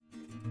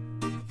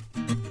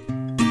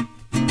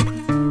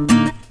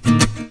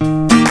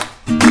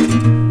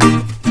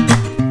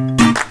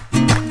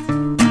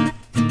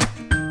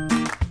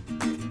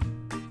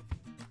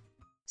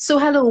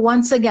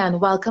once again,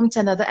 welcome to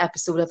another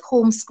episode of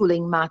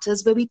Homeschooling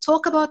Matters, where we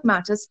talk about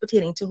matters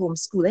pertaining to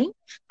homeschooling,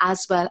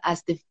 as well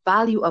as the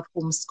value of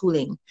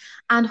homeschooling.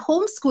 And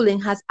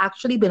homeschooling has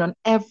actually been on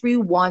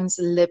everyone's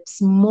lips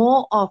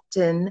more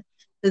often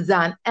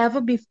than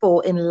ever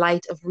before in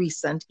light of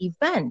recent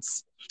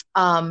events.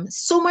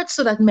 So much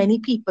so that many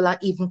people are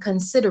even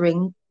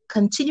considering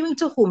continuing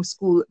to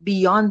homeschool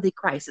beyond the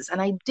crisis. And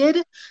I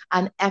did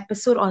an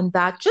episode on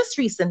that just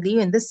recently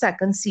in the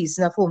second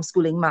season of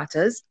Homeschooling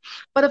Matters.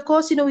 But of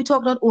course, we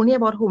talk not only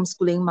about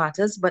homeschooling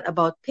matters, but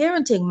about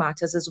parenting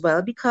matters as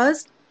well,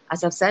 because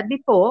as I've said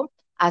before,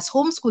 as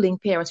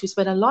homeschooling parents, we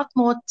spend a lot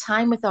more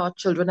time with our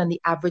children than the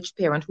average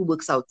parent who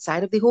works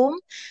outside of the home.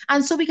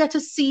 And so we get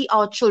to see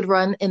our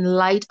children in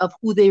light of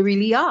who they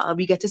really are.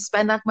 We get to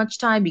spend that much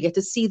time. We get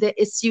to see their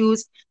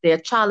issues, their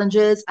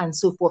challenges, and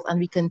so forth. And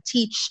we can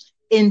teach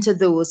into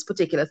those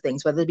particular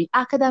things, whether it be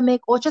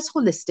academic or just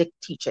holistic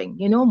teaching,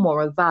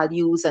 moral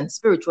values and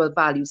spiritual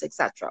values,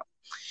 etc.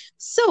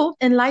 So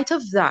in light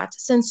of that,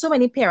 since so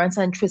many parents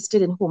are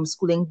interested in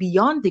homeschooling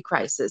beyond the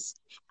crisis,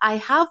 I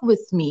have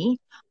with me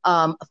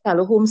a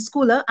fellow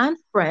homeschooler and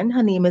friend.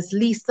 Her name is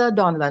Lisa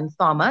Donelan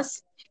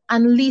Thomas.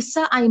 And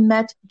Lisa, I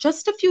met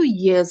just a few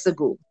years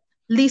ago.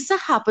 Lisa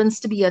happens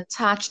to be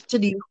attached to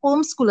the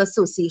Homeschool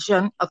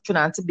Association of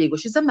Trinidad and Tobago.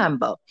 She's a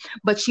member,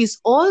 but she's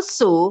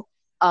also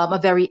a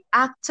very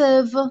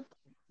active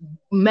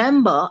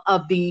member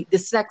of the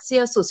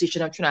Dyslexia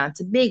Association of Trinidad and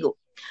Tobago.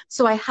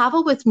 So I have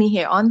her with me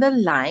here on the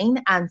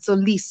line. And so,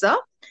 Lisa,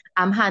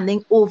 I'm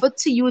handing over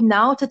to you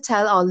now to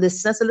tell our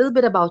listeners a little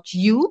bit about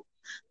you,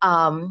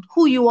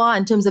 who you are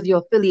in terms of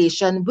your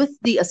affiliation with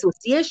the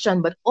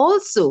association, but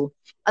also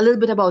a little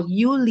bit about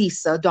you,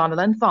 Lisa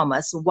Donelan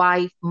Thomas,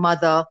 wife,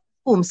 mother,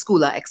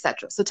 homeschooler,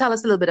 etc. So tell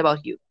us a little bit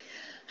about you.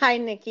 Hi,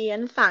 Nikki,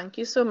 and thank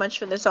you so much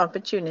for this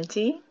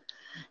opportunity.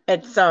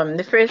 It's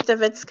the first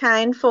of its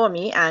kind for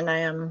me, and I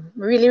am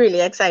really,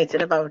 really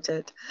excited about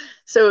it.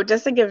 So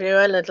just to give you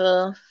a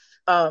little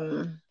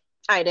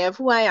idea of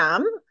who I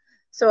am.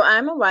 So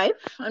I'm a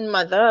wife and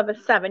mother of a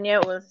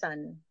 7-year-old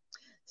son.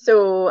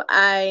 So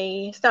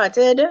I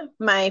started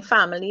my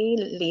family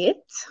late.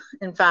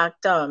 In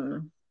fact,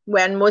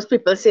 when most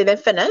people say they're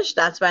finished,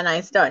 that's when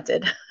I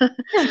started.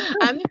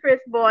 I'm the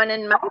firstborn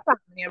in my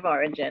family of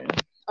origin,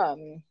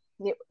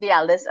 the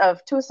eldest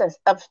of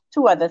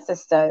two other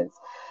sisters.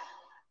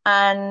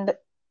 And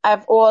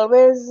I've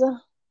always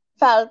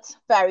felt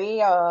very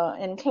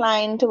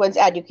inclined towards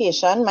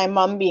education, my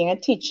mom being a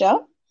teacher.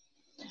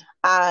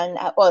 And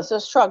I also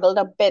struggled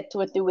a bit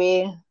with the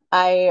way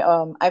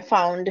I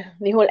found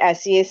the whole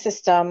SEA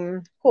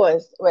system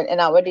course. Well, in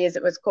our days,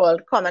 it was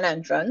called Common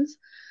Entrance.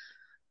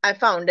 I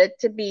found it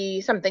to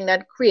be something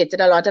that created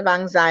a lot of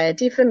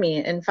anxiety for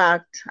me. In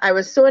fact, I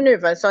was so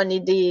nervous on the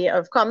day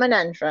of Common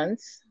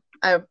Entrance.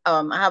 I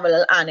have a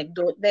little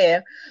anecdote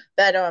there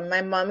that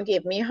my mom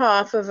gave me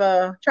half of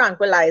a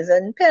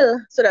tranquilizer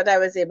pill so that I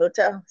was able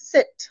to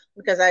sit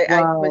because I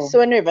was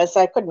so nervous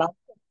I could not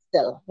sit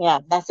still.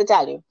 Yeah, that's to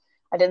tell you.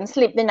 I didn't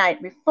sleep the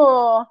night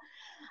before,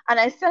 and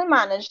I still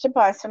managed to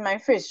pass for my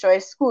first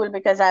choice school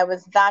because I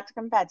was that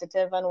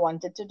competitive and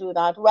wanted to do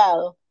that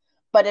well.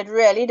 But it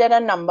really did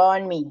a number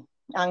on me,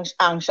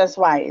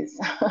 anxious-wise.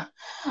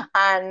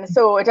 And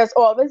so it has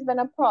always been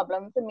a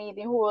problem for me,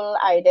 the whole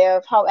idea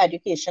of how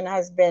education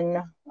has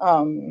been,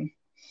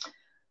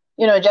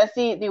 just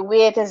the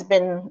way it has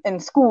been in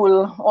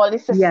school, all the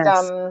systems.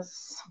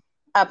 Yes.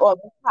 I've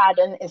always had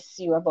an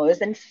issue. I've always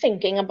been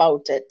thinking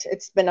about it.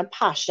 It's been a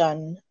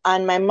passion.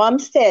 And my mom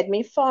steered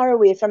me far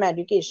away from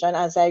education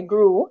as I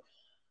grew.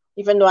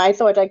 Even though I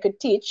thought I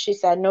could teach, she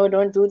said, no,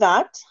 don't do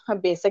that. Her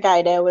basic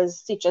idea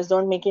was teachers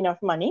don't make enough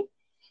money.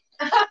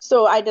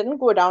 So I didn't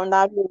go down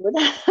that road.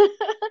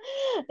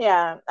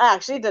 Yeah, I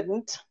actually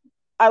didn't.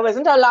 I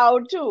wasn't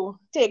allowed to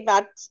take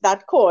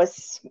that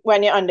course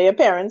when you're under your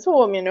parents'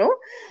 home,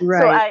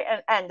 Right. So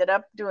I ended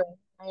up doing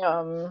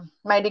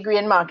my degree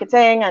in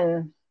marketing,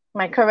 and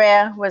my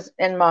career was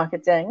in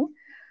marketing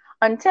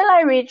until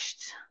I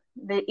reached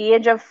the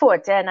age of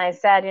 40, and I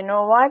said, you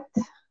know what?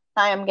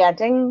 I am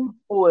getting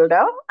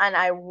older and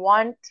I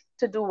want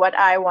to do what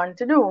I want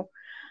to do.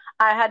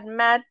 I had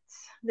met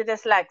the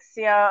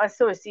Dyslexia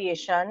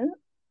Association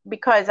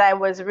because I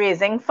was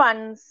raising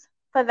funds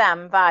for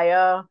them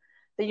via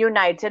the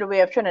United Way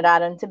of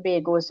Trinidad and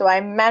Tobago. So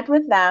I met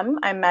with them.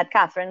 I met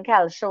Catherine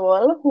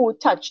Kelshaw, who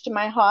touched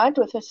my heart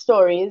with her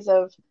stories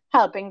of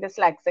helping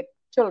dyslexic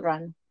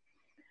children.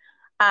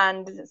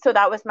 And so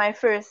that was my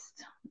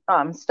first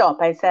stop.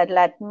 I said,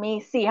 let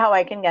me see how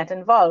I can get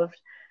involved.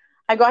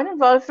 I got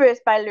involved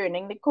first by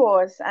learning the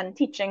course and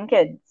teaching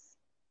kids.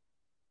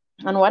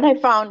 And what I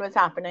found was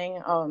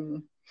happening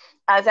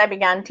as I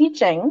began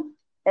teaching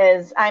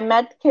is I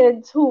met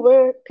kids who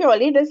were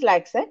purely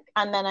dyslexic,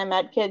 and then I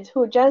met kids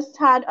who just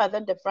had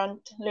other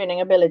different learning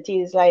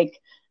abilities like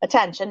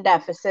attention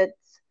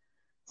deficits,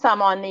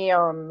 some on the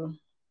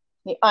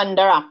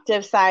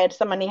underactive side,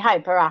 some on the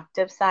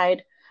hyperactive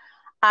side.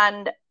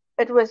 And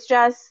it was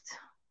just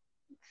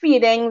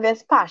feeding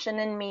this passion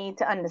in me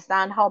to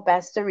understand how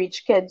best to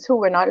reach kids who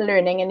were not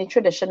learning in the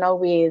traditional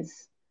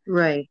ways.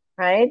 Right.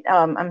 right?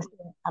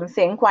 I'm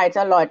saying quite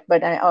a lot,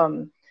 but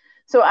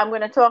so I'm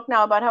going to talk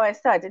now about how I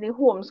started the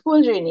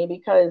homeschool journey,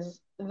 because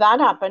that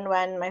happened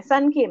when my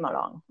son came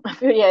along a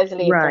few years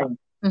later. Right.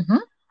 Mm-hmm.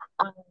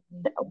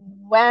 And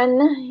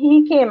when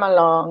he came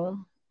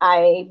along,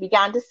 I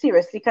began to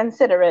seriously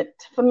consider it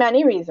for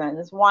many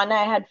reasons. One,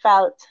 I had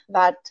felt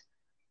that,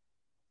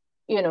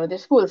 the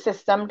school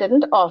system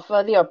didn't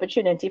offer the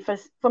opportunity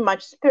for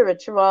much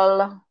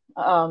spiritual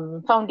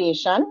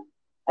foundation,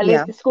 at Yeah.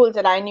 least the schools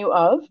that I knew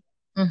of.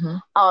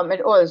 Mm-hmm.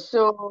 It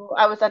also,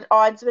 I was at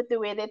odds with the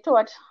way they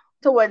taught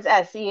towards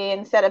SEA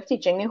instead of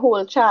teaching the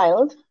whole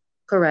child.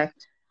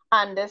 Correct.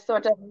 And this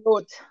sort of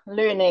rote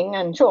learning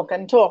and chalk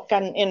and talk,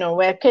 and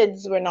where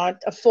kids were not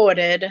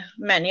afforded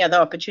many other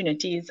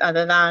opportunities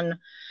other than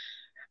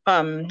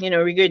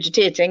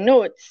regurgitating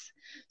notes.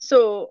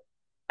 So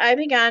I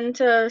began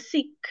to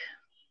seek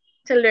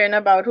to learn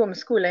about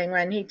homeschooling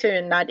when he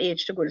turned that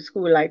age to go to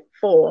school, like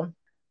 4.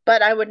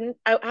 But I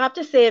have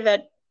to say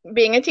that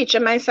being a teacher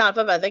myself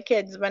of other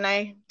kids, when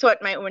I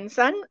taught my own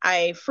son,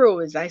 I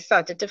froze. I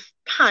started to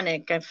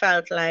panic. I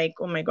felt like,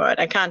 oh my God,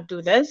 I can't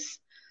do this.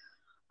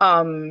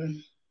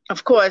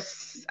 Of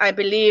course, I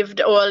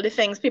believed all the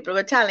things people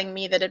were telling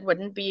me, that it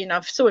wouldn't be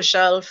enough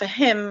social for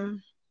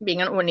him,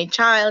 being an only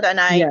child. And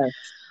Yes.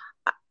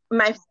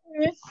 my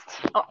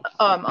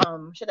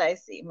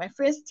my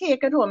first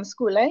take at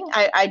homeschooling,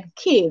 I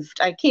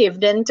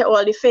caved into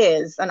all the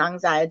fears and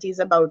anxieties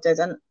about it.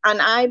 And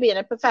I, being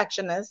a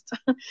perfectionist,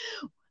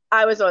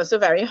 I was also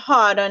very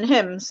hard on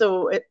him.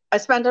 So I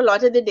spent a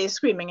lot of the day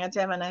screaming at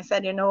him, and I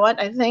said, you know what,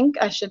 I think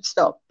I should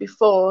stop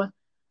before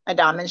I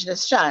damage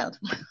this child.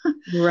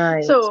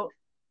 Right. So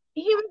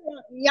he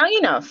was young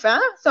enough,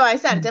 so I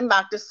sent him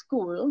back to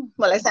school.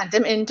 Well, I sent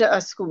him into a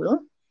school.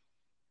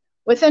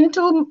 Within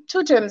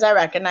two terms, I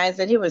recognized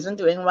that he wasn't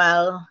doing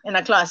well in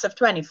a class of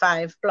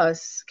 25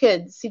 plus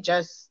kids. He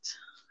just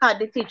had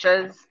the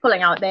teachers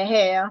pulling out their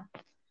hair,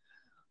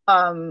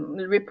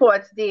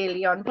 reports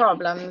daily on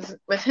problems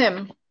with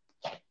him.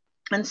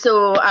 And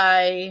so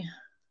I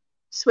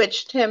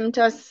switched him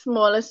to a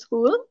smaller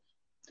school.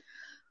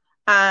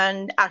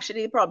 And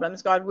actually, the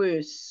problems got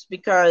worse,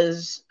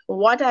 because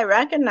what I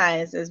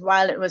recognized is,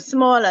 while it was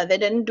smaller, they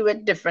didn't do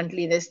it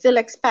differently. They still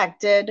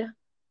expected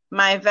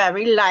my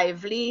very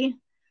lively,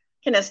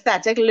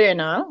 kinesthetic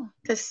learner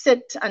to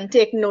sit and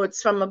take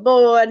notes from a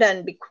board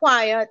and be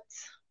quiet.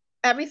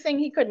 Everything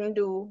he couldn't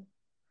do,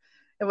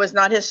 it was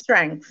not his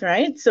strength,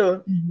 right?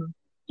 So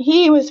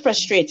he was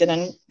frustrated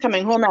and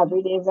coming home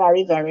every day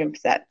very, very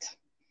upset.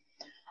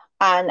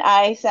 And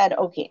I said,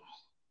 okay,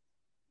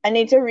 I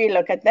need to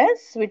relook at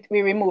this.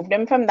 We removed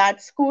him from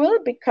that school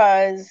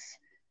because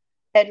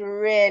it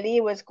really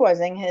was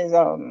causing his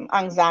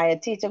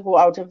anxiety to go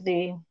out of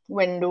the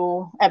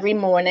window every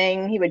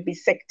morning. He would be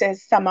sick to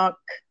his stomach.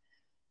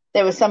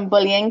 There was some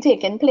bullying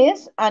taking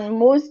place. And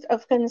most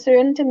of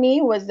concern to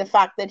me was the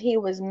fact that he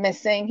was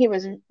missing. He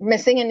was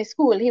missing in the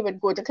school. He would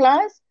go to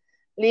class,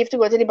 leave to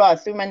go to the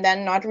bathroom, and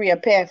then not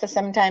reappear for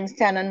sometimes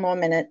 10 and more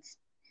minutes.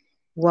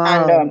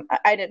 Wow. And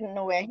I didn't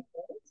know where he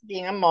was.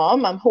 Being a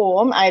mom, I'm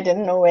home. I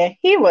didn't know where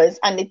he was.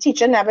 And the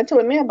teacher never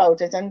told me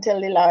about it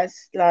until the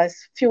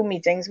last few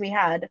meetings we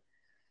had,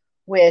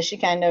 where she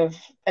kind of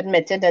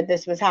admitted that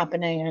this was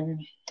happening.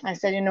 And I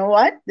said, you know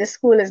what? This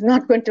school is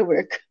not going to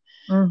work.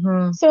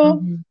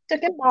 So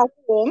took him back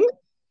home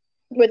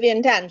with the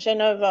intention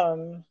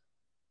of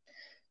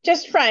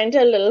just trying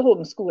to a little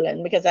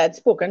homeschooling, because I had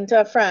spoken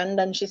to a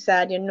friend and she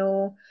said,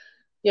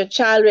 your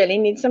child really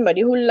needs somebody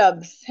who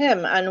loves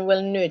him and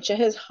will nurture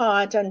his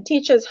heart and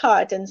teach his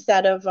heart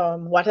instead of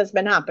what has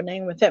been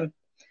happening with him.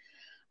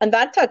 And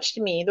that touched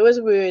me, those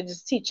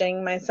words,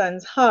 teaching my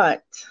son's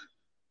heart.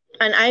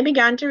 And I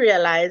began to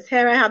realize,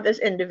 here I have this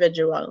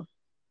individual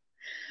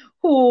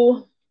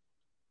who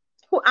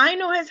I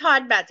know his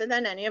heart better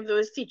than any of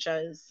those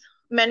teachers.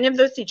 Many of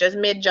those teachers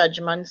made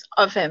judgments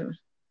of him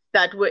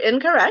that were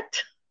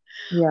incorrect,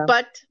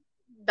 but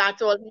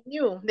that's all they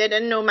knew. They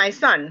didn't know my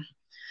son.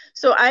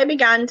 So I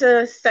began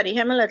to study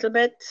him a little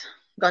bit,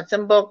 got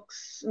some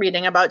books,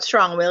 reading about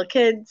strong-willed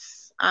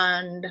kids,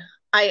 and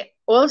I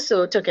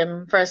also took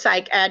him for a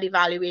psych ed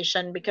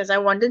evaluation because I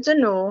wanted to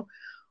know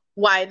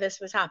why this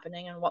was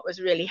happening and what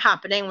was really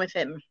happening with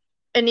him.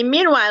 And in the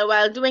meanwhile,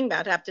 while doing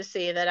that, I have to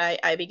say that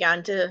I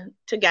began to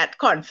get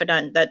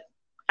confident that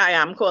I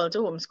am called to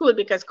homeschool,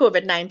 because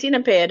COVID-19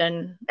 appeared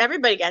and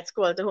everybody gets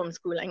called to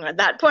homeschooling at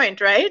that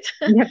point, right?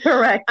 Yeah,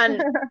 correct.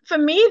 And for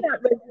me,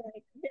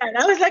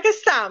 that was like a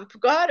stamp.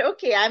 God,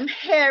 okay, I'm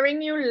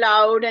hearing you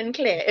loud and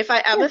clear. If I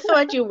ever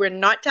thought you were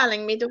not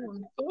telling me to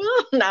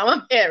homeschool, now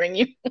I'm hearing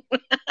you.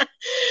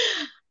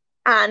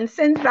 And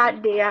since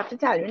that day, I have to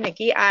tell you,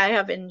 Nikki, I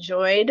have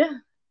enjoyed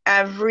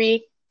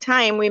every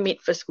time we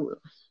meet for school.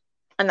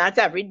 And that's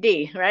every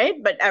day, right?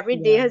 But every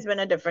day has been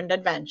a different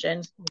adventure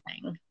in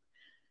schooling.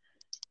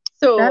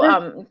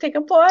 So take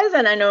a pause,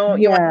 and I know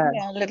you want to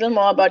hear a little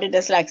more about the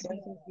Dyslexia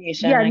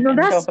Association. Yeah, no,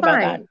 that's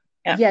fine. About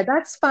that. Yeah,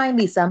 that's fine,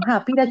 Lisa. I'm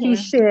happy that you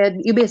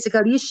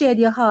shared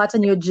your heart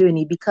and your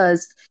journey,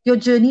 because your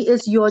journey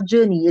is your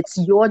journey. It's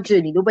your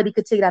journey. Nobody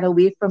could take that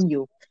away from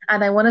you.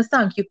 And I want to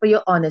thank you for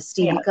your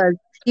honesty Yeah. because,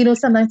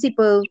 sometimes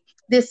people,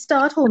 they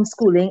start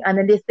homeschooling and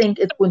then they think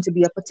it's going to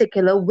be a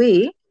particular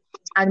way.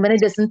 And when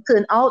it doesn't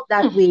turn out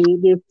that way,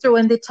 they throw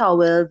in the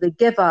towel, they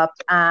give up,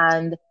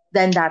 and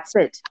then that's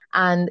it.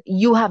 And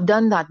you have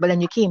done that, but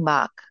then you came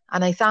back.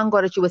 And I thank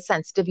God that you were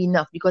sensitive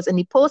enough because in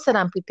the post that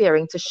I'm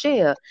preparing to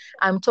share,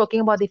 I'm talking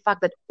about the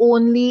fact that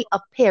only a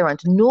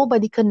parent,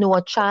 nobody can know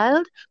a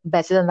child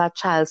better than that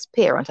child's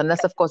parent,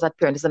 unless, of course, that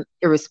parent is an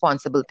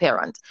irresponsible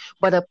parent.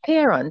 But a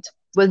parent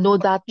will know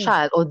that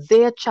child or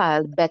their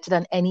child better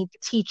than any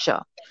teacher.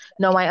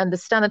 Now, I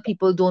understand that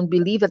people don't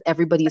believe that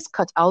everybody is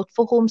cut out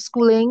for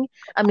homeschooling.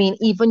 I mean,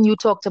 even you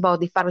talked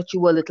about the fact that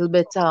you were a little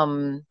bit,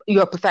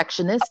 you're a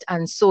perfectionist,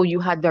 and so you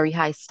had very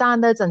high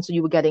standards, and so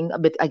you were getting a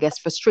bit, I guess,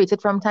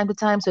 frustrated from time to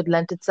time, so it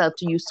lent itself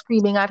to you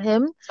screaming at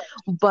him.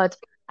 But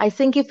I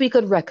think if we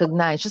could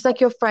recognize, just like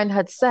your friend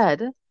had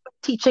said,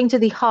 teaching to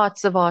the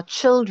hearts of our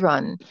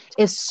children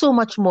is so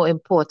much more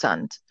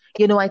important.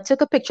 I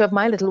took a picture of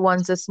my little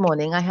ones this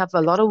morning. I have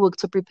a lot of work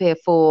to prepare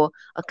for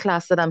a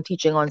class that I'm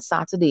teaching on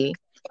Saturday.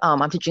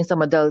 I'm teaching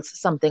some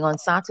adults something on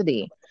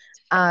Saturday.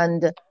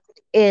 And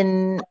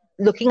in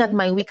looking at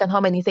my week and how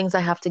many things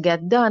I have to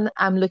get done,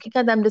 I'm looking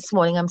at them this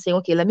morning. I'm saying,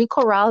 okay, let me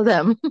corral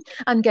them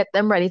and get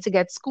them ready to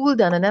get school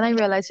done. And then I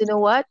realized, you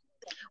know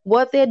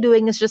what they're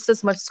doing is just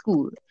as much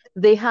school.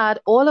 They had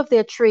all of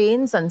their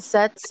trains and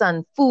sets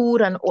and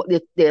food and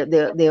their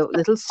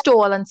little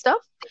stall and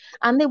stuff.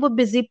 And they were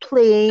busy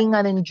playing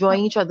and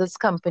enjoying each other's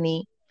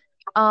company.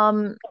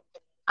 And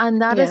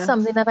that is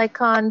something that I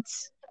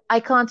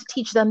can't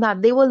teach them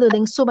that. They were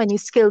learning so many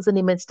skills in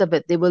the midst of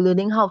it. They were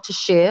learning how to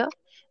share.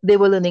 They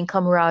were learning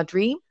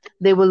camaraderie.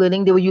 They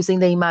were using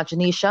their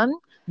imagination.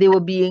 They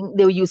were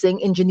using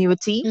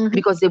ingenuity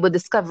because they were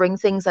discovering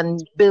things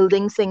and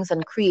building things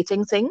and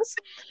creating things.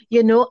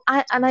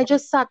 I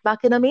just sat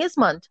back in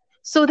amazement.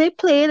 So they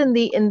played in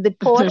the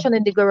porch and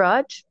in the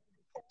garage,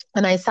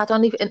 and I sat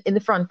in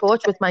the front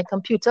porch with my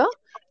computer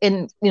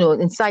in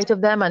sight of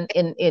them and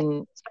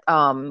in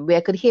where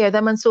I could hear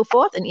them and so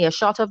forth, in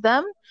earshot of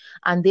them.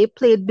 And they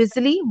played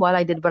busily while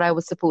I did what I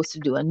was supposed to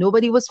do. And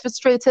nobody was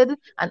frustrated.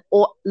 And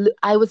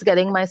I was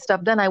getting my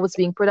stuff done. I was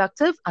being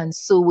productive, and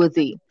so were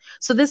they.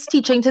 So this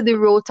teaching to the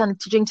rote and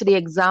teaching to the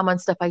exam and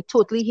stuff, I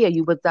totally hear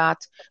you with that.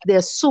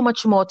 There's so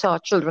much more to our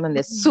children, and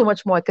there's so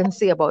much more I can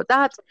say about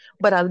that,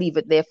 but I'll leave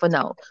it there for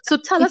now. So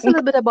tell us a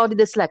little bit about the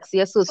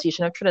Dyslexia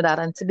Association of Trinidad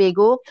and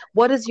Tobago.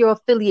 What is your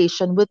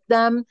affiliation with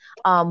them?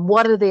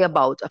 What are they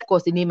about? Of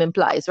course, the name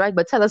implies, right?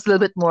 But tell us a little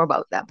bit more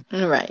about them.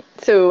 Right.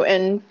 So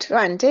in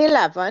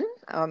 2011,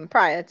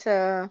 prior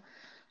to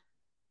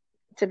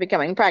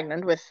becoming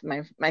pregnant with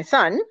my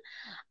son,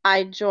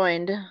 I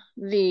joined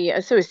the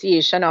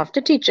association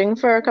after teaching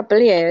for a couple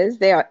of years.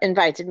 They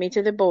invited me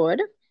to the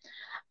board.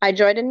 I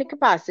joined in the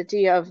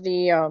capacity of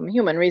the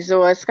human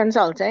resource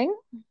consultant,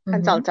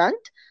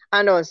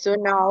 and also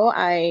now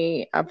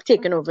I have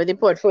taken over the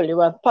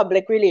portfolio of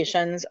public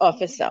relations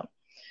officer.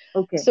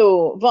 Okay.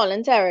 So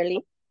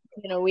voluntarily,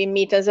 we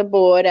meet as a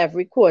board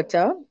every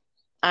quarter.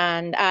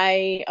 And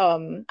I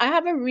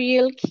have a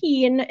real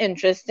keen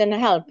interest in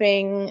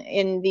helping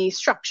in the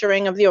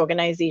structuring of the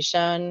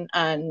organization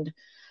and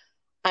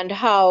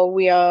how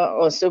we are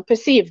also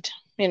perceived,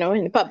 in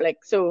the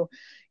public. So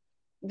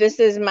this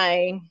is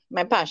my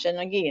passion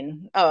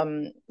again.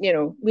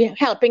 We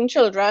helping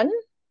children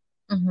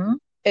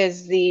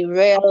is the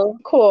real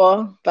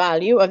core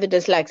value of the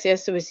Dyslexia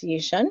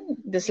Association.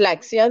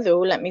 Dyslexia, though,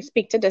 let me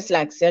speak to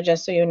dyslexia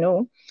just so you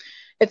know.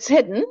 It's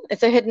hidden.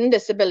 It's a hidden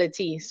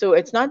disability. So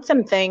it's not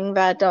something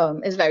that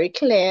is very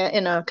clear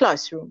in a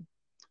classroom.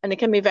 And it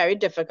can be very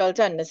difficult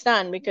to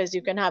understand because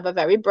you can have a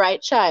very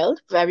bright child,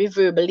 very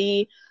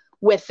verbally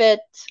with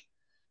it,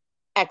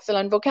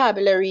 excellent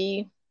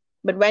vocabulary.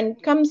 But when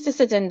it comes to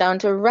sitting down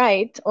to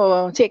write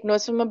or take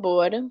notes from a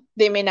board,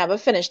 they may never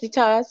finish the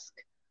task.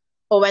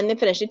 Or when they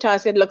finish the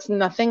task, it looks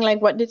nothing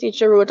like what the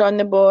teacher wrote on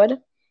the board.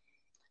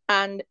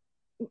 And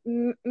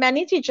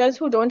many teachers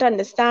who don't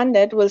understand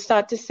it will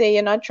start to say,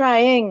 you're not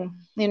trying,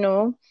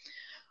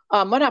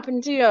 what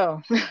happened to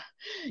you?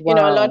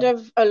 Wow.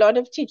 A lot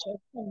of teachers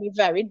can be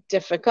very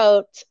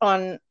difficult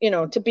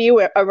to be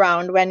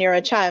around when you're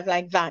a child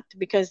like that,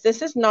 because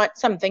this is not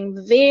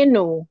something they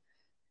know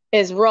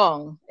is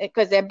wrong,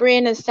 because their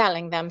brain is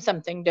telling them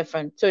something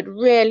different. So it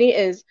really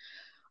is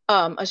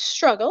a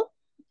struggle.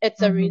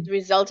 It's a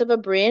result of a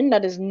brain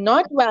that is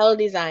not well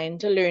designed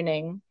to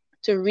learning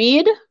to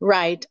read,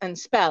 write, and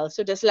spell.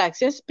 So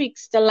dyslexia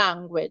speaks the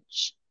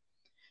language,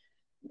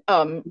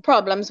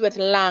 problems with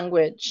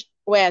language,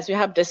 whereas you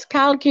have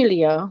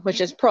dyscalculia,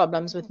 which is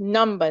problems with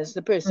numbers,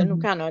 the person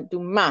who cannot do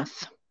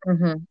math.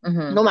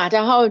 No matter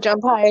how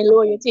jump high,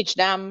 low you teach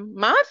them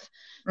math,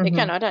 they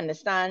cannot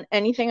understand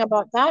anything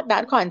about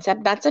that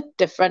concept. That's a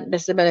different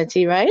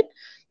disability, right?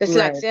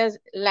 Dyslexia is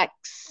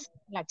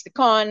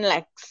lexicon,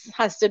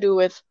 has to do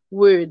with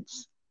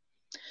words.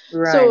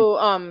 Right.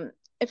 So,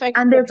 if I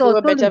and there's do a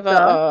also, bit of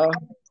Lisa,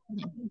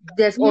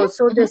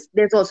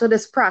 there's also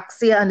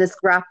dyspraxia and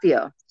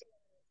dysgraphia.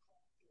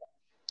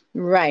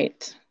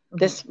 Right.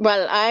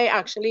 I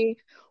actually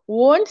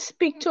won't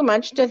speak too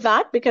much to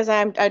that because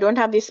I don't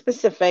have these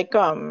specific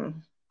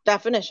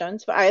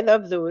definitions for either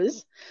of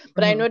those.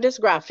 But I know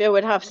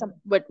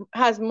dysgraphia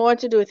has more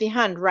to do with the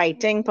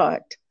handwriting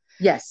part.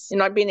 Yes. You're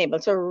not being able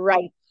to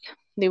write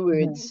the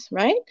words,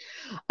 right?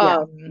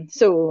 Yeah.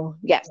 So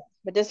yes,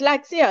 but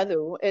dyslexia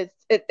though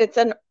it's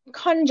a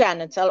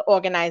congenital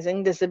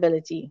organizing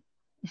disability.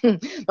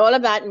 All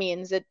of that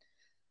means that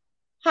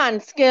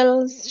hand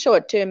skills,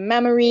 short-term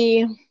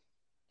memory,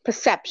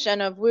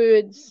 perception of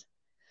words,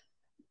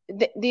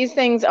 these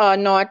things are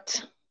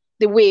not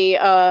the way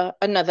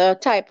another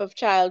type of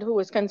child who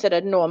is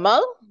considered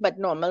normal, but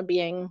normal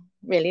being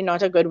really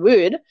not a good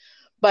word,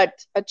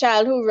 but a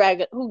child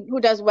who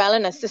does well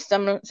in a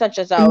system such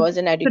as ours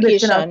in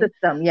Traditional education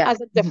system, yeah.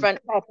 has a different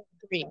type of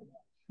brain.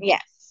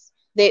 Yes.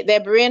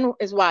 Their brain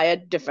is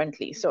wired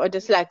differently. So a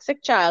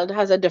dyslexic child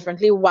has a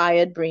differently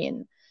wired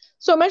brain.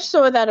 So much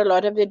so that a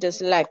lot of the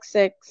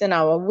dyslexics in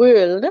our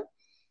world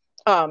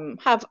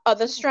have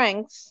other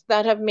strengths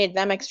that have made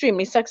them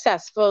extremely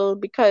successful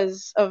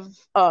because of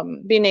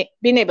being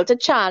able to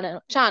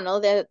channel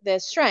their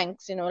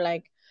strengths.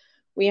 Like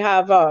we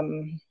have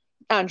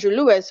Andrew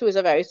Lewis, who is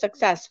a very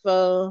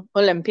successful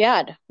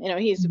Olympiad.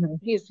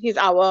 He's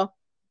our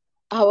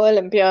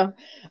Olympia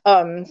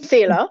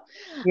sailor,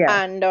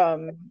 Yeah.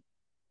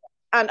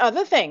 and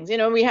other things.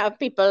 We have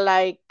people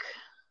like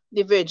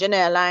the Virgin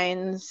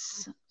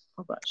Airlines.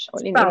 Oh gosh, all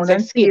the names are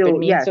escaping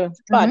me. Yes. So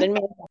pardon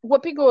me.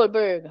 Whoopi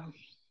Goldberg,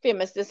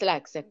 famous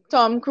dyslexic.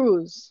 Tom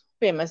Cruise,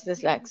 famous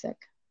dyslexic.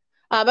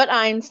 Albert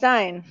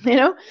Einstein,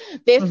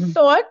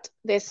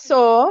 they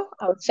saw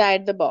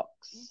outside the box.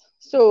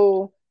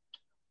 So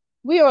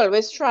we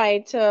always try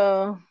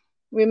to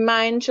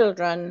remind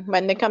children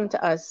when they come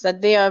to us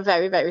that they are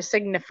very, very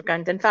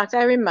significant. In fact,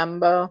 I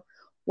remember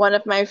one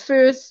of my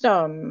first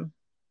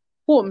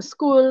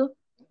homeschool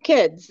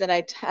kids that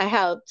I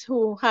helped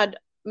who had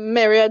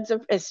myriads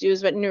of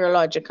issues with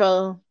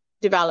neurological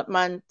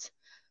development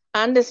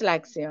and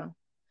dyslexia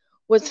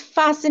was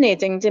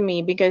fascinating to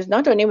me because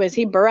not only was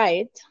he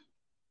bright,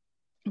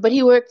 but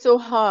he worked so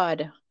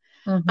hard.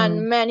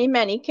 And many,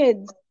 many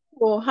kids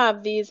who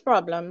have these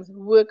problems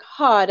work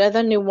harder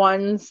than the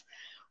ones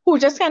who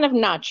just kind of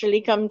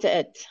naturally come to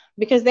it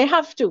because they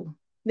have to.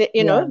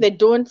 They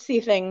don't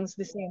see things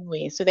the same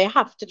way. So they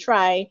have to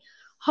try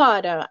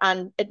harder,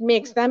 and it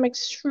makes them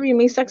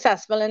extremely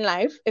successful in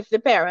life if the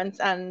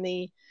parents and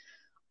the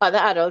other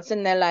adults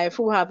in their life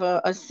who have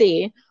a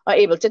say are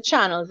able to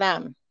channel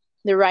them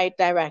the right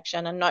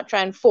direction and not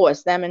try and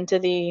force them into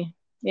the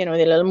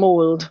little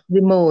mold.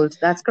 The mold,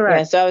 that's correct.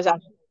 Yeah, so I was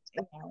actually,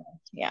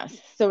 yes.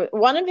 So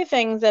one of the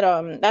things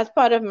that's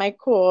part of my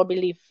core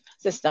belief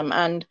system,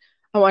 and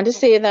I want to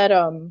say that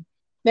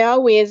there are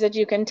ways that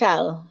you can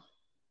tell.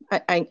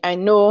 I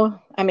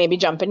know I may be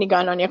jumping the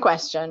gun on your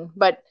question,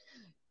 but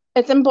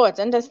it's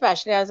important,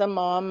 especially as a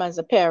mom, as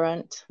a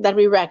parent, that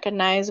we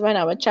recognize when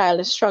our child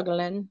is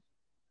struggling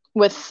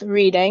with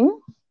reading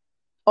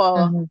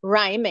or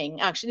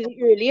rhyming. Actually,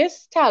 the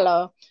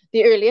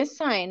earliest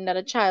sign that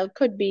a child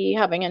could be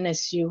having an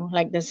issue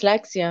like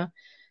dyslexia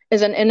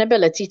is an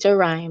inability to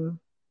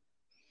rhyme.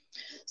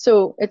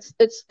 So it's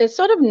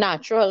sort of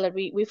natural that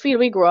we feel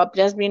we grow up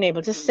just being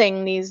able to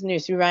sing these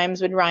nursery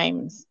rhymes with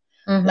rhymes.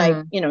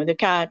 Like,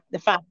 the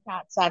fat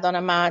cat sat on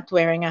a mat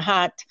wearing a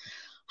hat.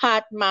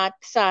 Hat, mat,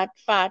 sat,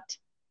 fat.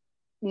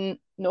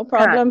 No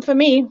problem for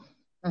me.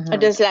 A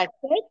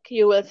dyslexic,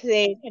 you will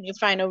say, can you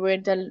find a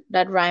word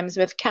that rhymes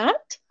with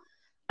cat?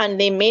 And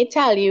they may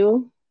tell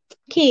you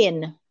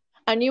cane.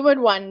 And you would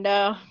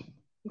wonder,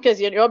 because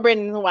your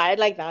brain is wired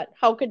like that,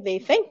 how could they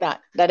think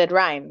that it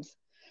rhymes?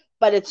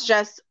 But it's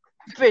just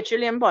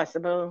virtually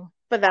impossible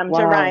for them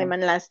to rhyme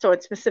unless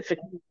taught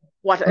specifically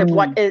what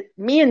it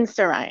means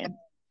to rhyme.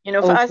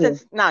 For us,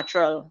 it's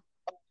natural.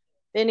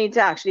 They need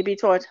to actually be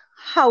taught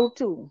how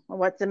to, or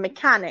what's the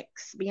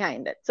mechanics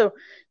behind it. So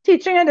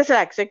teaching a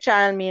dyslexic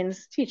child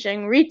means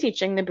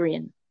reteaching the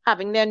brain,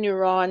 having their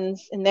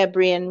neurons in their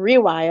brain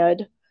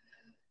rewired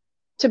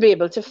to be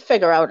able to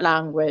figure out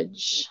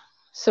language.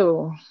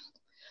 So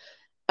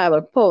I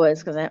will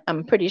pause because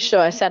I'm pretty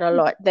sure I said a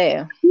lot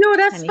there. No,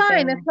 that's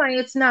fine. It's fine.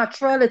 It's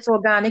natural. It's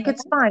organic.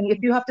 It's fine. If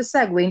you have to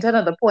segue into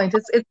another point,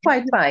 it's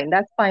quite fine.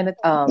 That's fine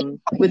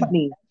with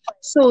me.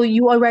 So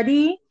you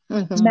already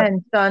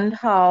mentioned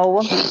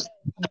how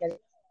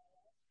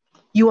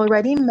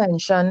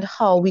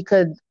we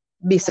could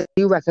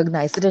basically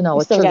recognize it in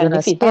our children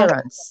as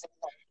parents.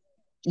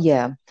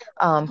 Yeah.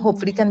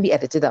 Hopefully it can be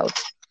edited out.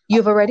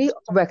 You've already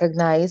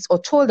recognized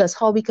or told us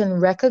how we can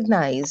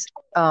recognize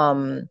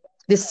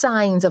the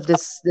signs of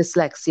this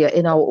dyslexia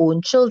in our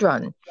own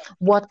children.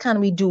 What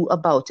can we do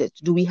about it?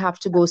 Do we have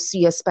to go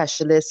see a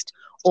specialist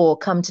or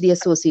come to the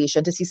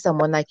association to see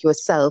someone like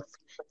yourself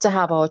to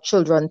have our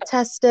children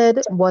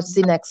tested? What's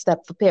the next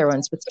step for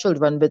parents with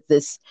children with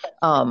this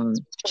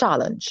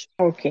challenge?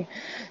 Okay.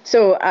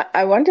 So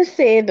I want to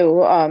say,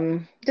 though,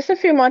 just a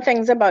few more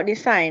things about the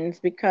signs,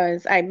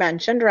 because I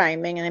mentioned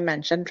rhyming and I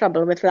mentioned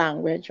trouble with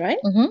language, right?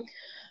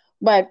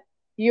 But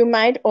you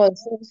might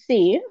also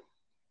see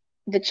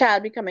the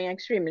child becoming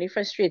extremely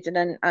frustrated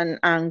and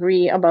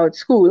angry about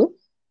school.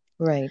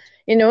 Right.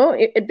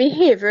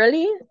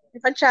 Behaviorally,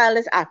 if a child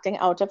is acting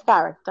out of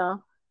character,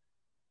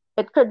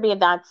 it could be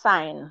that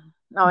sign.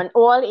 Now, in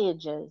all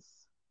ages,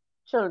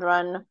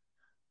 children,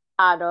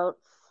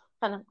 adults,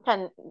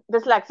 can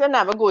dyslexia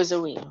never goes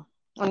away.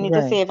 I need to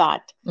Right. say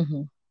that.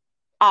 Mm-hmm.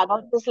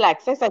 Adult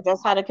dyslexics, I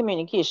just had a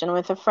communication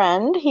with a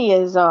friend. He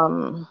is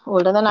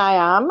older than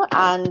I am,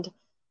 and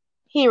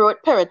he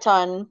wrote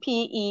Puritan,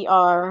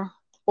 Perotan,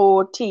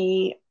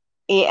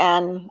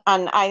 and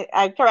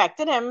I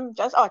corrected him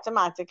just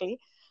automatically.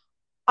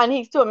 And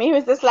he told me he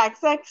was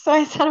dyslexic, so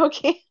I said,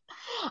 okay.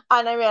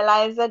 And I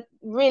realized that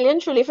really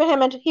and truly for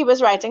him, he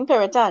was writing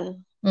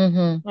Puritan,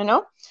 Mm-hmm.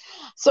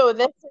 So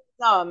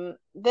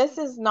this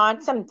is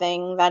not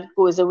something that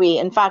goes away.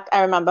 In fact,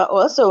 I remember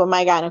also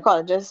my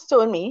gynecologist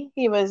told me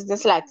he was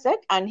dyslexic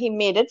and he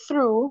made it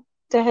through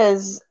to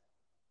his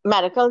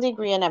medical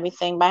degree and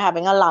everything by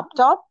having a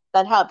laptop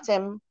that helped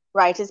him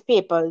write his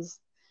papers.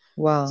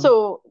 Wow.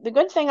 So the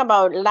good thing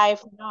about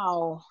life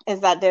now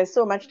is that there's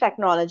so much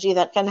technology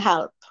that can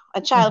help.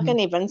 A child can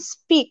even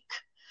speak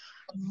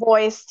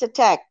voice to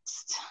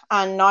text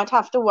and not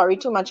have to worry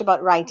too much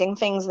about writing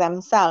things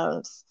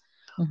themselves.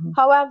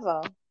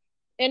 However,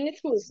 in the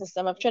school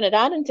system of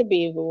Trinidad and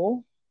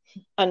Tobago,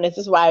 and this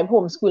is why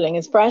homeschooling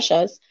is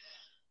precious,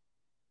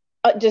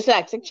 a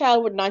dyslexic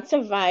child would not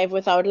survive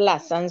without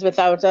lessons,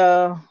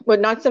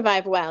 would not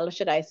survive well,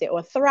 should I say,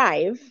 or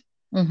thrive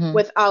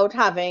without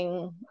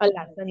having a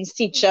lessons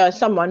teacher,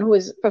 someone who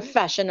is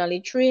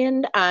professionally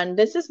trained. And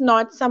this is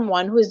not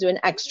someone who is doing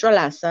extra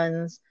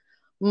lessons,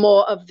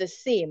 more of the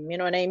same. You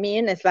know what I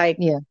mean? It's like,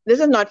 this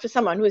is not for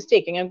someone who is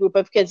taking a group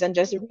of kids and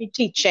just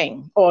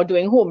reteaching or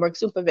doing homework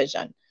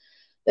supervision.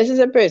 This is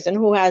a person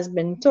who has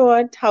been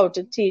taught how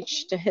to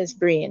teach to his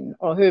brain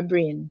or her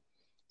brain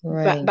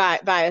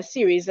by a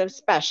series of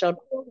special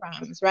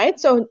programs, right?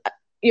 So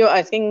you're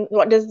asking,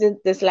 what does the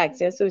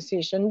Dyslexia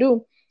Association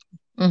do?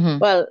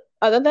 Well,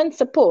 other than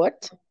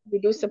support, we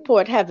do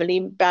support heavily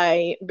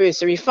by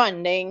bursary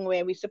funding,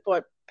 where we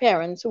support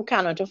parents who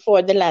cannot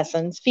afford the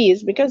lessons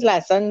fees, because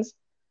lessons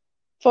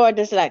for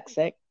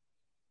dyslexic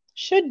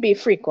should be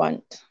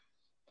frequent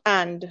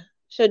and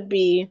should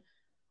be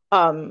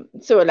so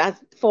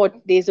that's 4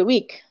 days a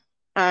week.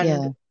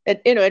 And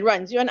it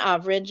runs you an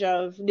average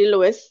of the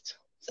lowest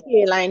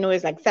scale I know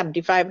is like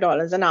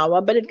 $75 an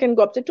hour, but it can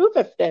go up to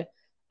 $250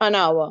 an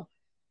hour.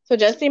 So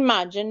just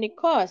imagine the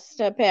cost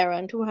to a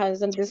parent who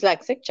has a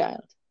dyslexic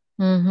child.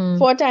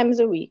 4 times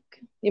a week,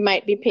 you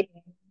might be paying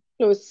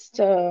close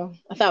to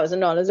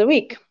 $1,000 a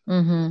week,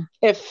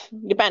 if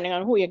depending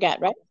on who you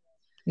get, right?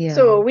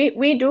 So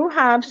we do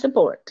have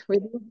support.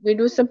 We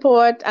do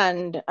support,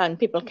 and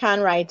people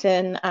can write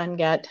in and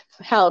get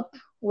help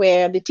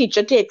where the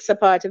teacher takes a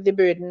part of the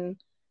burden,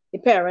 the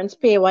parents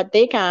pay what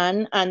they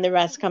can, and the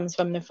rest comes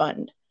from the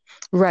fund.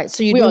 Right.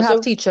 So you do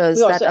have teachers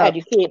we also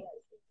educate.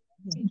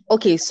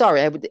 Okay,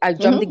 sorry, I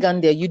jumped the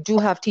gun there. You do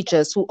have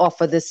teachers who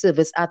offer this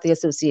service at the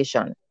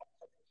association.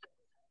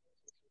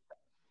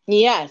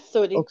 Yes.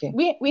 So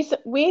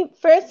we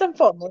first and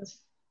foremost,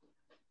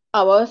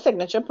 our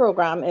signature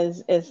program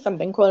is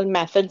something called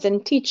Methods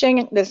in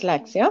Teaching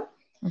Dyslexia.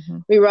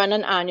 We run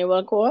an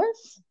annual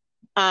course,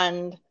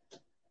 and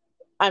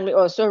we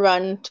also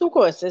run 2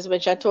 courses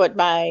which are taught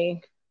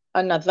by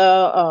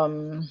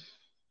another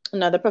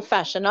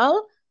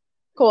professional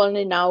called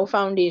the Now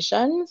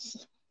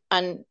Foundations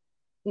and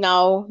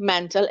Now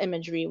Mental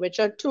Imagery, which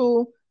are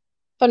 2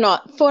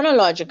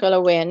 phonological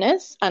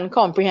awareness and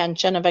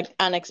comprehension of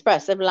an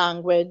expressive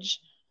language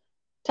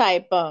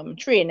type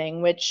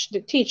training, which the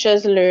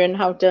teachers learn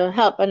how to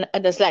help a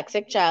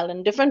dyslexic child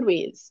in different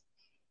ways.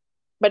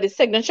 But the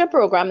signature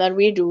program that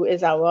we do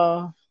is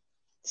our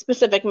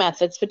specific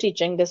methods for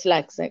teaching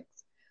dyslexics.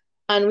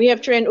 And we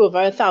have trained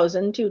over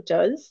 1,000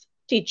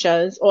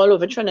 teachers all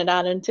over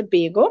Trinidad and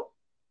Tobago.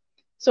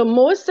 So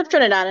most of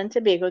Trinidad and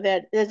Tobago,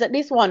 there's at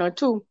least 1 or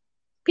 2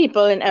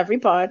 people in every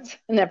part,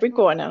 in every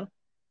corner,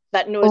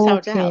 that knows how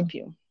to help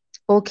you.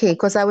 Okay,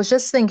 because I was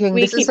just thinking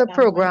this is a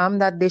program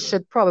that they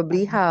should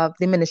probably have,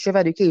 the Ministry of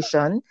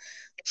Education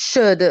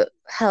should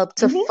help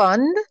to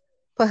fund,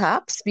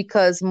 perhaps,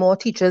 because more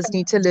teachers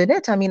need to learn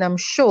it. I mean, I'm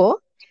sure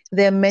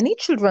there are many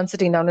children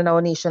sitting down in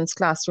our nation's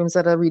classrooms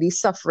that are really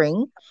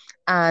suffering.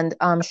 And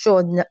I'm sure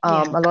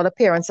a lot of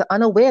parents are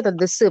unaware that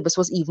this service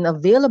was even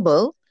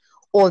available,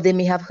 or they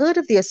may have heard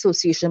of the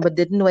association but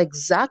didn't know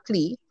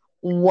exactly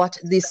what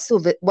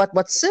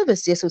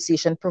service the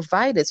association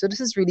provided. So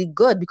this is really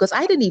good, because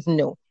I didn't even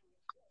know.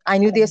 I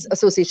knew this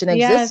association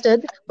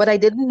existed, but I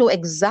didn't know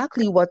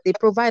exactly what they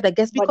provide. I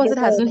guess because it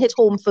hasn't hit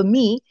home for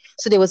me,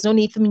 so there was no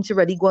need for me to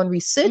really go and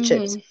research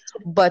it.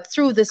 But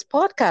through this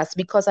podcast,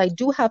 because I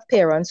do have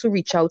parents who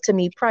reach out to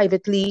me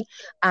privately,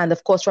 and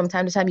of course, from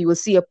time to time, you will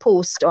see a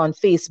post on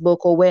Facebook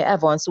or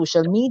wherever on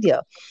social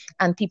media,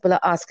 and people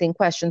are asking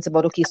questions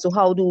about, okay, so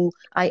how do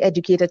I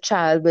educate a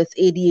child with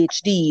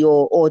ADHD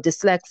or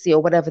dyslexia or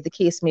whatever the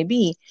case may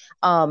be?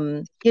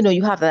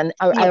 You have I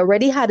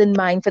already had in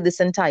mind for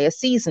this entire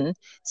season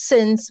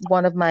since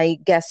one of my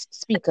guest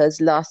speakers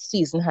last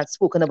season had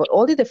spoken about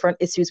all the different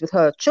issues with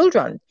her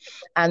children,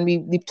 and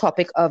the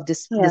topic of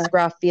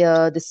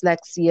dysgraphia,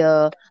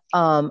 dyslexia,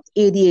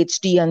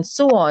 ADHD, and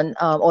so on,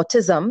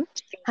 autism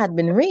had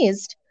been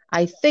raised,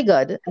 I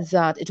figured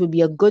that it would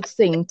be a good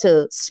thing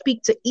to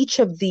speak to each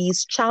of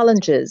these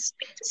challenges,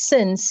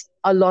 since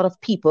a lot of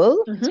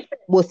people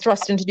were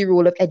thrust into the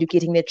role of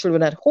educating their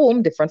children at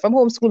home, different from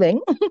homeschooling,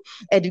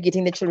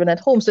 educating their children at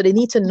home. So they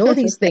need to know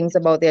these things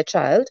about their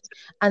child.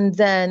 And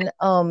then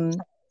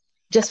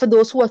just for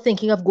those who are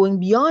thinking of going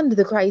beyond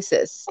the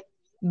crisis,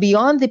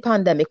 beyond the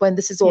pandemic, when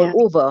this is all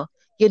over,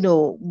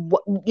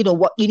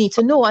 what you need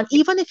to know. And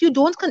even if you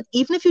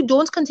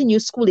don't continue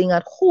schooling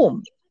at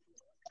home,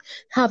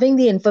 having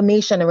the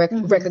information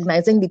and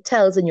recognizing the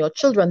tells in your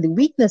children, the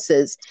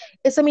weaknesses,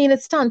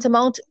 it's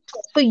tantamount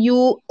for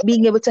you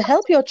being able to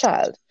help your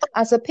child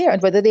as a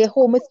parent, whether they're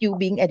home with you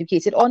being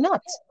educated or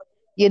not.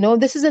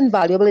 This is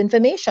invaluable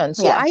information.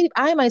 So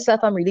I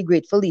myself am really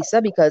grateful,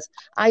 Lisa, because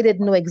I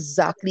didn't know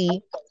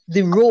exactly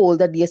the role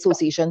that the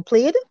association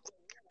played.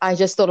 I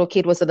just thought,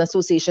 okay, it was an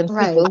association for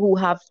people who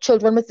have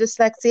children with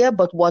dyslexia,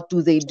 but what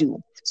do they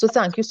do? So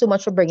thank you so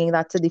much for bringing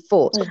that to the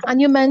fore.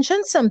 And you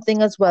mentioned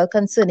something as well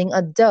concerning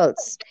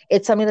adults.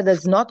 It's something that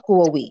does not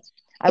go away.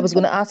 I was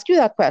going to ask you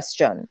that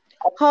question.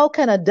 How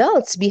can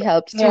adults be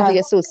helped through the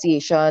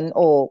association,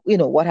 or,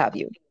 what have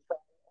you?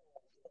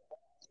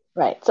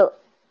 Right. So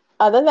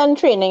other than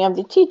training of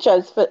the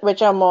teachers,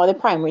 which are more the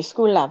primary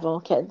school level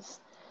kids,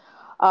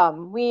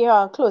 we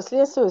are closely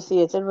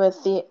associated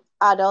with the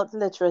Adult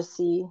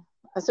Literacy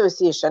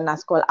Association,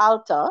 that's called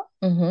ALTA.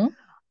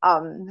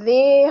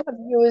 They have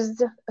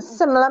used a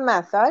similar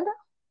method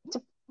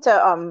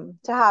to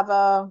have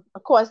a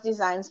course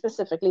designed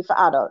specifically for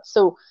adults.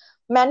 So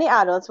many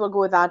adults will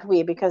go that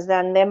way because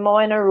then they're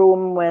more in a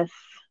room with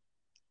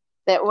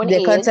their own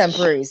age.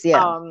 Contemporaries, they're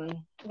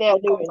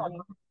doing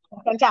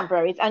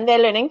contemporaries, and they're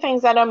learning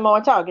things that are more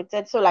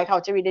targeted, so like how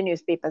to read the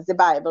newspapers, the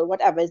Bible,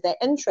 whatever is their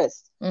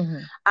interest.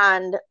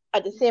 And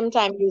at the same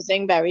time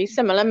using very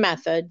similar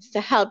methods to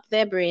help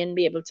their brain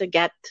be able to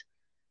get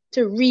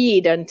to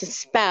read and to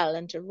spell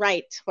and to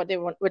write what they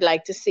would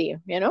like to see,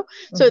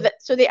 So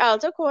the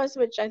ALTA course,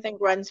 which I think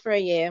runs for a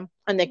year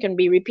and they can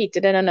be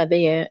repeated in another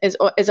year, is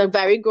a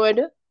very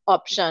good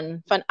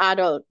option for an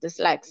adult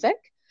dyslexic.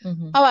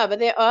 However,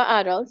 there are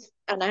adults,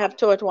 and I have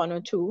taught one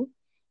or two,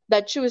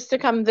 that choose to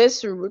come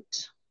this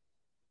route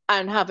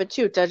and have a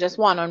tutor just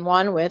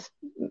one-on-one with,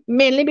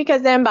 mainly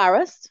because they're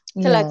embarrassed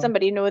to let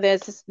somebody know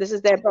this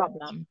is their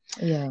problem.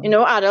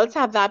 Adults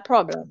have that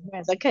problem,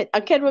 whereas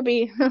a kid would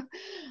be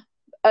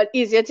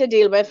easier to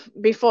deal with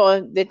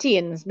before they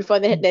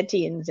hit their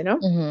teens,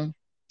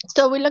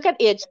 So we look at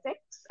age 6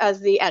 as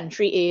the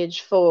entry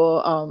age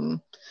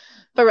for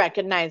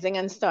recognizing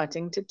and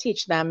starting to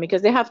teach them,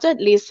 because they have to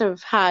at least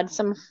have had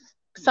some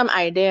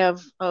idea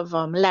of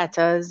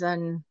letters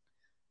and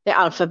the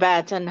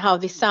alphabet and how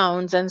they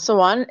sounds and so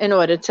on in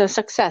order to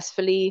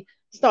successfully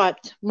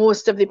start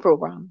most of the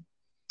program.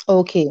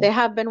 Okay. There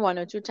have been one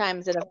or two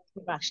times that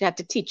I've actually had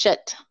to teach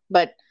it,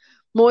 but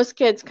most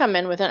kids come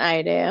in with an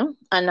idea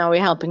and now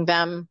we're helping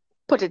them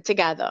put it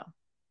together.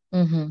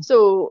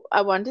 So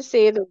I want to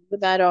say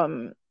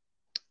that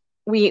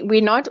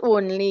we not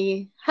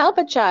only help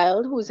a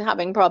child who's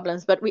having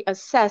problems, but we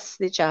assess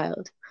the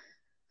child.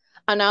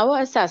 And our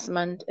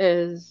assessment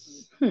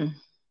is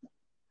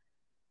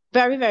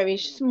very, very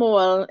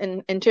small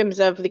in terms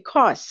of the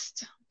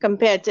cost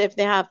compared to if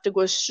they have to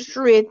go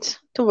straight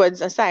towards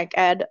a psych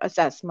ed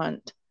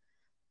assessment.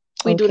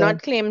 We do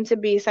not claim to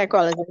be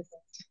psychologists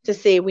to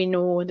say we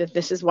know that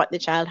this is what the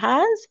child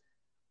has,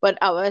 but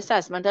our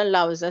assessment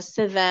allows us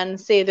to then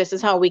say this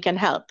is how we can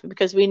help,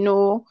 because we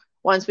know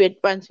once we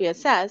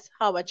assess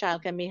how a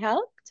child can be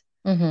helped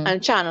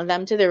and channel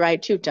them to the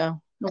right tutor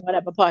in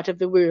whatever part of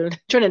the world,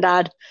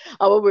 Trinidad,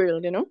 our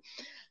world,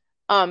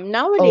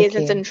 Nowadays,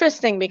 it's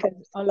interesting because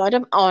a lot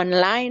of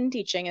online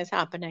teaching is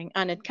happening,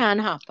 and it can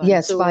happen.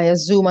 Yes, so via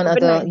Zoom and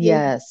other.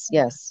 Yes.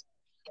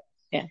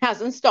 It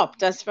hasn't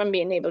stopped us from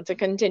being able to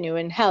continue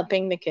in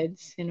helping the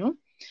kids,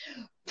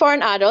 For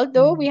an adult,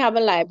 though, we have a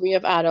library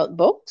of adult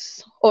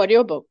books,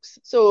 audio books.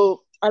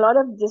 So a lot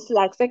of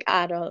dyslexic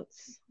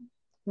adults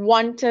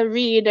want to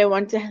read, they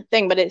want to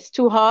think, but it's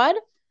too hard.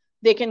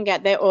 They can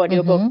get their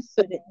audio books.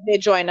 So they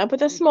join up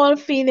with a small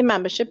fee. The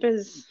membership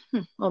is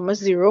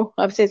almost zero.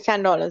 I would say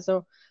 $10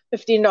 or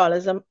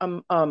 $15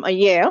 a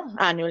year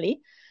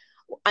annually.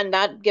 And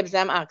that gives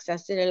them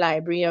access to the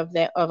library of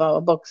our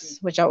books,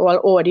 which are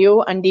all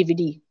audio and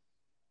DVD.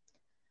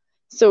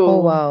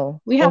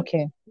 So we have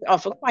to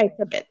offer quite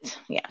a bit,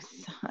 yes.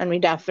 And we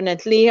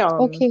definitely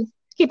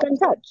keep in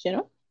touch,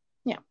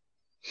 Yeah.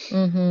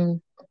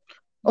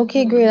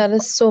 Okay, great. That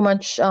is so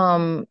much,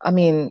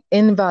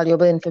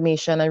 invaluable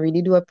information. I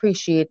really do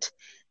appreciate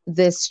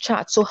this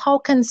chat. So how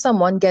can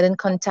someone get in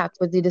contact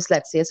with the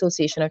Dyslexia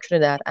Association of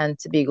Trinidad and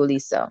Tobago,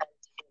 Lisa?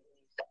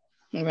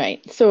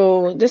 Right.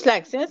 So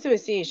Dyslexia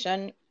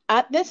Association,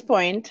 at this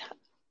point,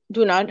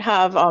 do not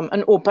have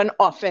an open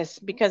office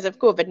because of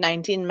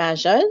COVID-19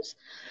 measures.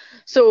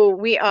 So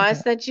we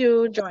ask that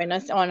you join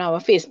us on our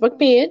Facebook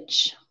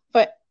page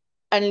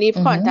and leave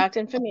contact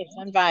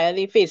information via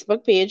the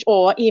Facebook page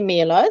or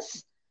email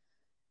us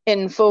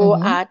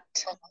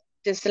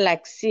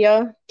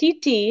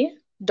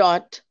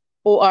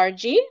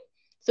info@dyslexiatt.org.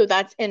 So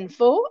that's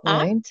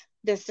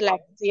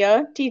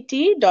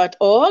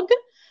info@dyslexiatt.org.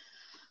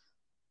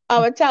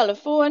 Our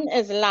telephone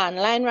is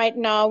landline right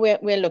now.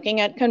 We're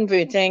looking at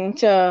converting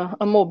to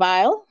a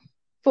mobile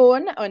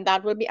phone, and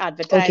that will be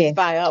advertised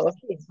via our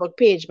Facebook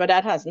page, but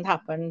that hasn't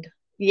happened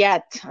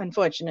yet,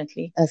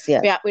 unfortunately. As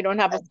yet. We don't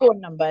have a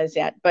phone number as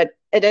yet, but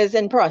it is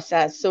in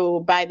process. So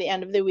by the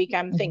end of the week,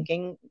 I'm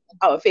thinking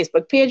our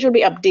Facebook page will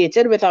be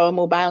updated with our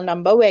mobile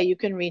number where you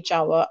can reach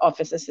our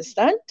office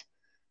assistant.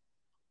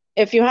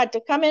 If you had to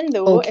come in,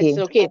 though, it's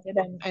located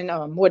in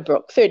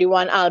Woodbrook,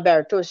 31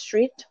 Alberto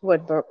Street,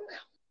 Woodbrook.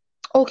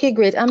 Okay,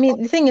 great. I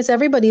mean, the thing is,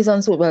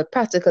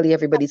 practically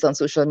everybody's on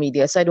social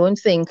media. So I don't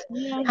think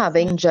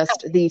having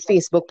just the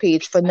Facebook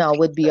page for now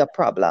would be a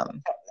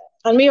problem.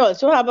 And we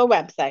also have a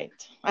website.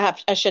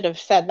 I should have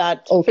said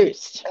that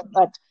first.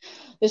 But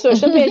the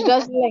social page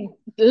does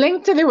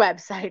link to the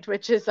website,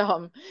 which is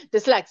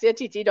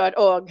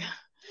dyslexiatt.org.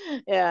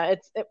 Yeah,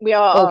 we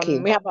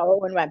have our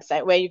own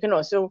website where you can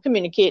also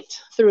communicate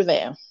through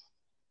there.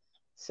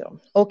 So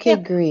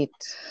great.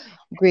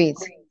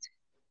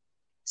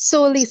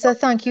 So, Lisa,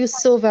 thank you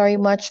so very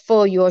much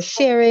for your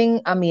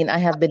sharing. I mean, I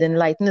have been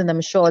enlightened, and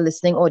I'm sure our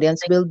listening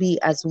audience will be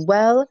as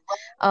well.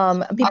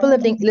 People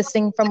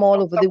listening from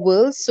all over the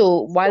world.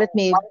 So, while it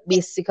may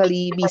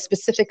basically be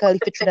specifically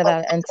for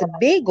Trinidad and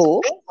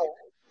Tobago,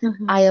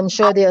 I am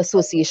sure there are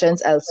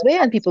associations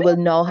elsewhere, and people will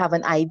now have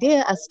an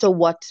idea as to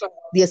what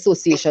the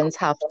associations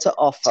have to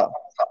offer.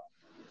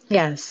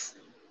 Yes.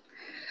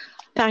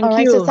 Thank you. All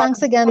right, so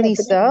thanks again,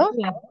 Lisa.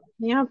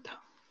 Yep.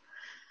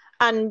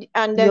 And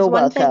there's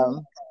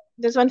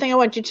there's one thing I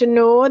want you to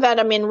know, that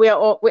I mean,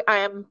 I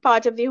am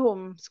part of the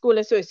Homeschool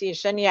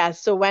Association. Yes.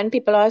 So when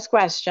people ask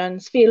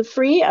questions, feel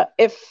free,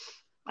 if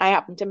I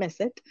happen to miss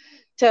it,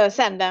 to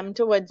send them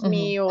towards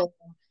me,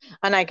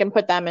 and I can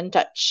put them in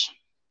touch.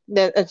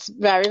 It's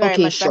very, very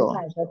much my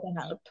pleasure to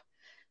help.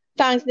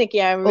 Thanks,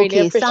 Nikki. I really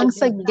appreciate it.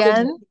 Thanks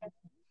again.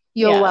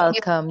 You're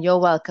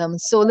welcome.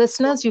 So,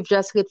 listeners, you've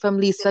just heard from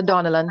Lisa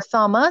Donelan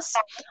Thomas,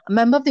 a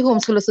member of the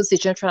Homeschool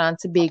Association of Trinidad and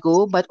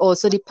Tobago, but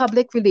also the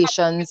public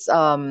relations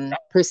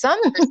person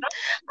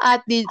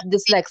at the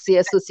Dyslexia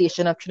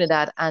Association of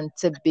Trinidad and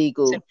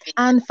Tobago,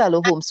 and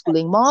fellow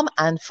homeschooling mom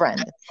and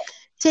friend.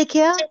 Take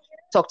care.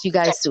 Talk to you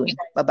guys soon.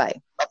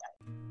 Bye-bye.